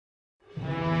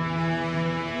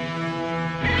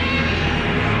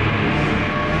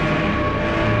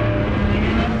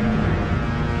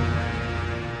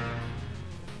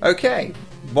Okay,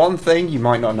 one thing you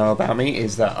might not know about me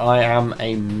is that I am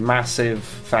a massive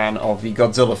fan of the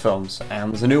Godzilla films,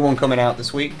 and there's a new one coming out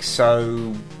this week, so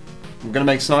I'm going to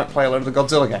make Snipe play a lot of the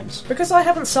Godzilla games. Because I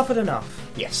haven't suffered enough.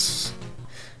 Yes.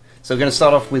 So we're going to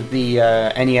start off with the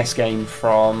NES game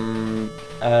from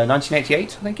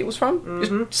 1988, I think it was from.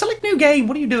 Mm-hmm. Just select new game,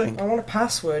 what are you doing? I want a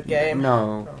password game.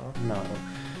 No.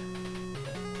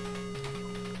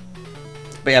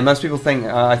 But yeah, most people think,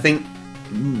 I think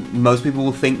most people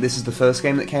will think this is the first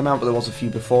game that came out, but there was a few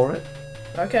before it.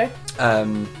 Okay.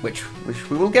 Which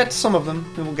we will get to some of them.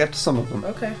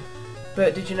 Okay.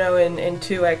 But did you know in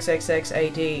 2XXX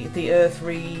AD, the Earth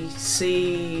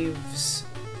receives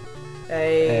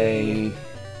a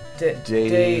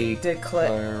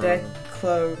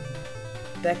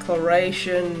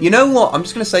declaration... You know what? I'm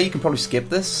just going to say you can probably skip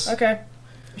this. Okay.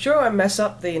 Sure I won't mess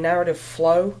up the narrative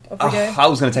flow of the game? I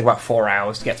was going to take about 4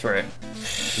 hours to get through it.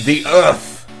 The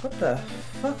Earth! What the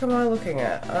fuck am I looking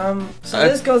at? So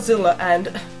there's Godzilla and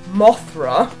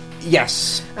Mothra.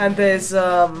 Yes. And there's,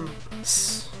 hang on.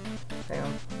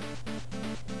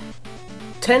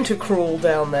 Tentacruel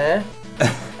down there.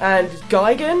 And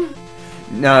Gigan.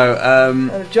 No, And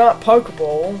a giant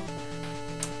Pokeball.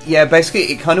 Yeah, basically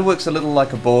it kind of works a little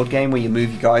like a board game where you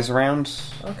move your guys around.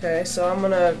 Okay, so I'm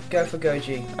gonna go for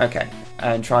Goji. Okay,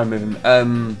 and try and move him.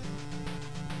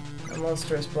 The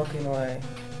monster is blocking the way.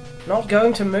 Not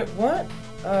going to move. What?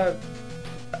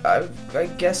 I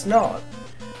guess not.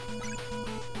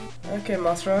 Okay,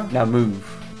 Mothra. Now move.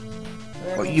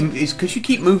 Well, it's because you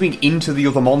keep moving into the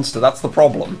other monster. That's the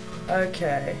problem.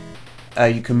 Okay.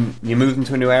 You move them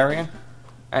to a new area.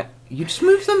 You just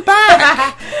move them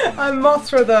back. I'm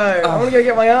Mothra though. I want to go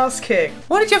get my ass kicked.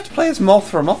 Why did you have to play as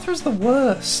Mothra? Mothra's the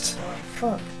worst. Oh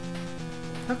fuck.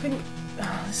 How can?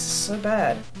 Oh, this is so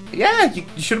bad. Yeah, you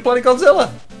should have played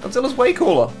Godzilla. Godzilla's way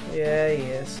cooler. Yeah, he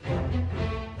is.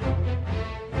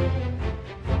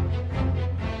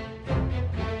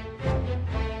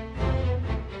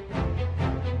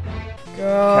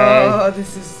 God,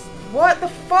 This is... What the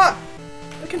fuck?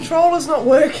 The controller's not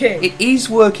working. It is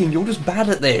working, you're just bad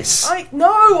at this.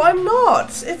 No, I'm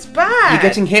not. It's bad. You're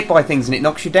getting hit by things and it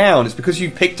knocks you down. It's because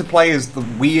you picked to play as the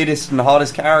weirdest and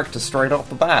hardest character straight off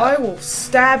the bat. I will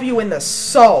stab you in the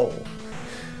soul.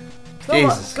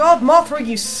 Jesus. God, Mothra,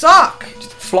 you suck.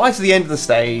 Just fly to the end of the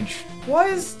stage. Why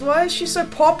is she so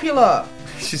popular?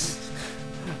 She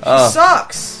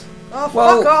sucks. Oh,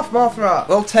 fuck off, Mothra!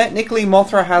 Well, technically,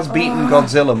 Mothra has beaten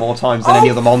Godzilla more times than any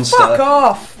other monster. Fuck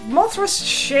off! Mothra's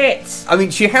shit! I mean,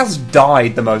 she has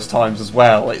died the most times as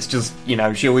well. It's just, you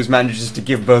know, she always manages to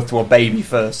give birth to a baby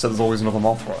first, so there's always another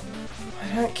Mothra.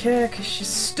 I don't care, because she's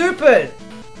stupid!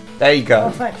 There you go.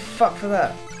 Oh, thank fuck for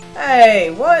that.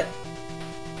 Hey, what?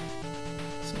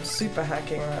 Some super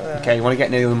hacking right there. Okay, you want to get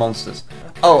near the other monsters.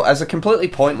 Okay. Oh, as a completely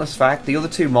pointless fact, the other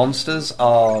two monsters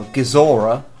are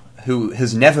Ghidorah, who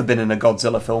has never been in a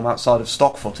Godzilla film outside of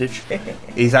stock footage.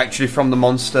 He's actually from the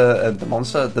movie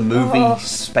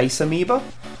Space Amoeba.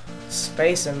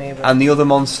 Space Amoeba. And the other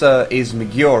monster is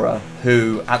Megura,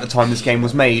 who, at the time this game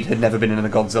was made, had never been in a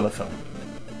Godzilla film.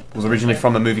 It was originally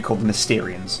from a movie called The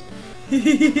Mysterians.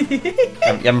 You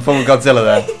having fun with Godzilla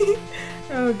there?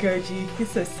 Oh, Goji, you're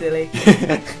so silly.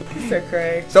 You're so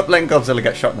cray. Stop letting Godzilla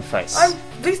get shot in the face.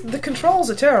 The controls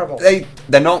are terrible.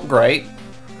 They're not great.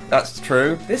 That's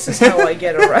true. This is how I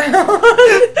get around.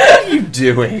 What are you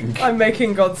doing? I'm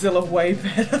making Godzilla way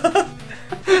better.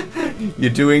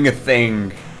 You're doing a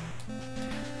thing.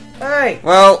 Hey!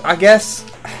 Well, I guess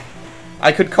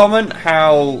I could comment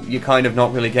how you're kind of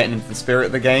not really getting into the spirit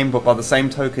of the game, but by the same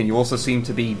token, you also seem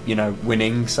to be, you know,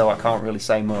 winning, so I can't really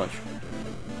say much.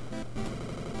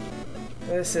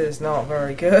 This is not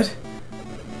very good.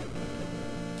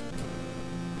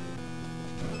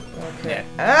 Okay.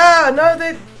 Ah, no,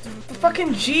 the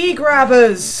fucking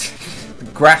G-grabbers!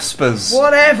 Graspers.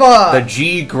 Whatever! The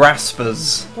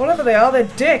G-graspers. Whatever they are, they're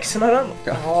dicks, and I don't...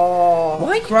 Oh,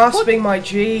 why grasping my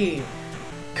G.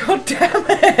 God damn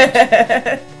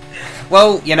it!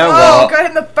 Well, you know what? Oh, got hit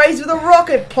in the face with a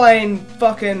rocket plane!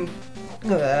 Fucking...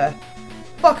 Ugh.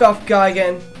 Fuck off,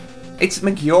 Gigan. It's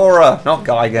Megura, not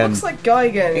Gigan. Looks like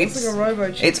Gigan. It's like a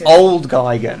robo-chicken. It's old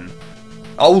Gigan.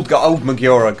 Old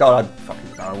Megura. God, I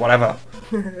fucking know. Whatever.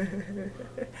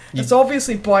 It's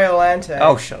obviously Biolante.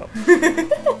 Oh, shut up.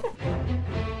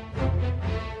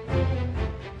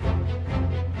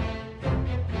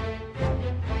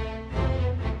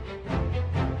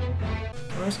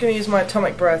 I'm just gonna use my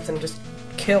atomic breath and just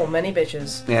kill many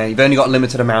bitches. Yeah, you've only got a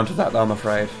limited amount of that, though, I'm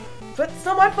afraid. But it's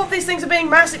not my fault these things are being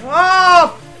massive.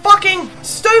 Oh, fucking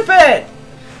stupid!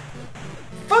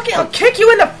 Fucking, I'll kick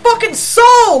you in the fucking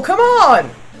soul! Come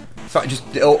on! So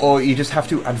or you just have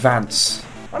to advance.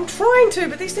 I'm trying to,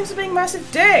 but these things are being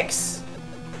massive dicks.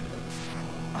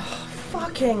 Oh,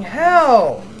 fucking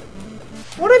hell!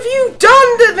 What have you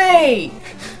done to me?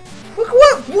 Look,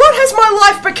 what has my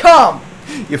life become?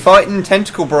 You're fighting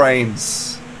tentacle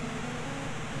brains.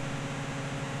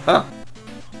 Huh.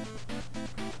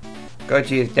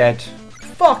 Goji is dead.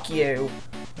 Fuck you.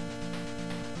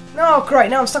 No, great,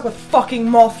 now I'm stuck with fucking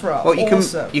Mothra. Well,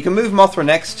 Awesome. you can move Mothra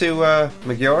next to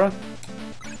Megura.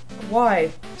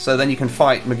 Why? So then you can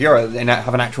fight Megura and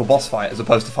have an actual boss fight, as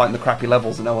opposed to fighting the crappy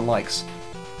levels that no one likes.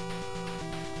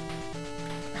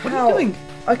 What are you doing?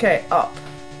 Okay, up.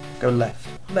 Go left.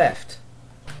 Left.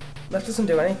 Left doesn't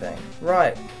do anything.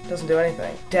 Right doesn't do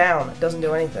anything. Down doesn't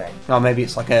do anything. Oh, maybe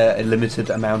it's like a limited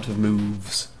amount of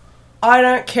moves. I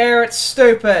don't care, it's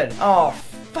stupid. Oh,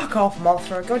 fuck off,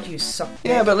 Mothra. God, you suck.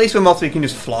 Yeah, but at least with Mothra you can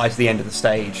just fly to the end of the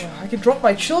stage. I could drop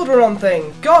my children on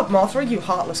things. God, Mothra, you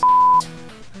heartless.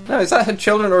 No, is that her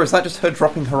children, or is that just her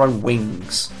dropping her own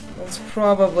wings? That's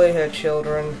probably her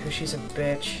children, because she's a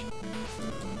bitch.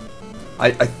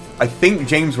 I think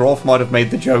James Rolfe might have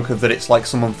made the joke of that it's like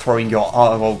someone throwing your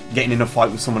arm, well, getting in a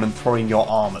fight with someone and throwing your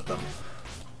arm at them.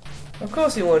 Of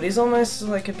course he would. He's almost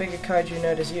like a bigger kaiju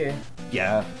nerd as you.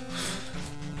 Yeah.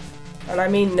 And I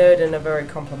mean nerd in a very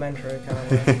complimentary kind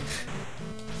of way.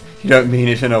 You don't mean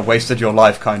it in a wasted your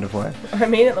life kind of way. I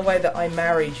mean it the way that I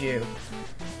married you.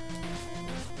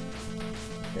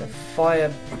 You're gonna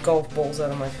fire golf balls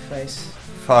out of my face.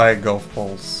 Fire golf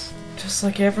balls. Just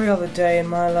like every other day in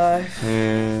my life.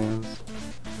 Yes.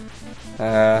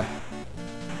 I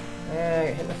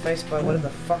get hit in the face by whatever the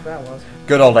fuck that was.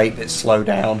 Good old 8-bit slow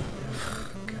down.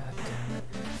 God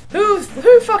damn it.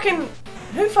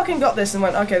 Who fucking got this and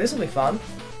went, okay, this will be fun?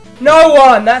 No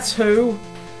one! That's who!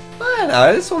 I don't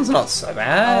know, this one's not so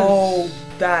bad. Oh,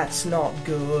 that's not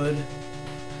good.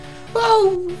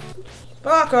 Well...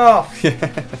 Fuck off!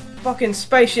 Fucking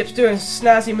spaceships doing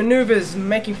snazzy maneuvers and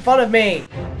making fun of me!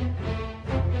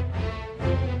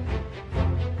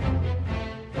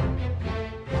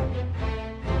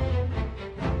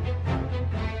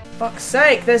 Fuck's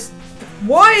sake,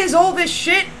 why is all this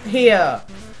shit here?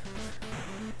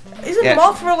 Isn't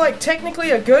Mothra, like, technically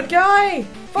a good guy?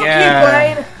 Fuck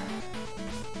you, Blaine!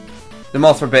 The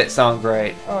Mothra bits aren't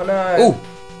great. Oh no. Ooh!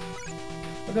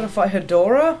 We're gonna fight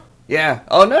Hedorah? Yeah.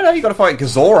 Oh no, you gotta fight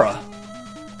Godzilla.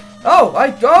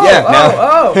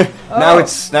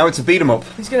 Now it's a beat 'em up.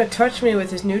 He's gonna touch me with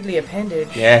his noodly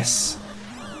appendage. Yes.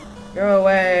 Go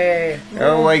away.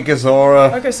 Go away,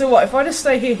 Godzilla. Okay, so what? If I just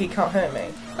stay here, he can't hurt me.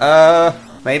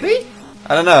 Maybe?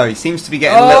 I don't know. He seems to be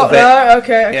getting a little bit. No,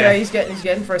 okay. Yeah. He's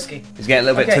getting frisky. He's getting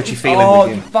a little bit touchy feeling Oh,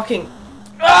 with you you. fucking!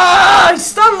 Ah! He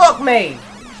stun locked me.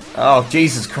 Oh,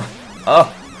 Jesus Christ!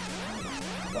 Oh.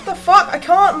 What the fuck? I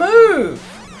can't move.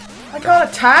 I can't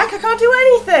attack. I can't do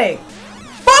anything.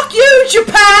 Fuck you,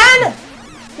 Japan!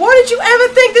 Why did you ever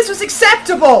think this was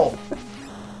acceptable?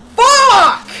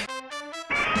 Fuck!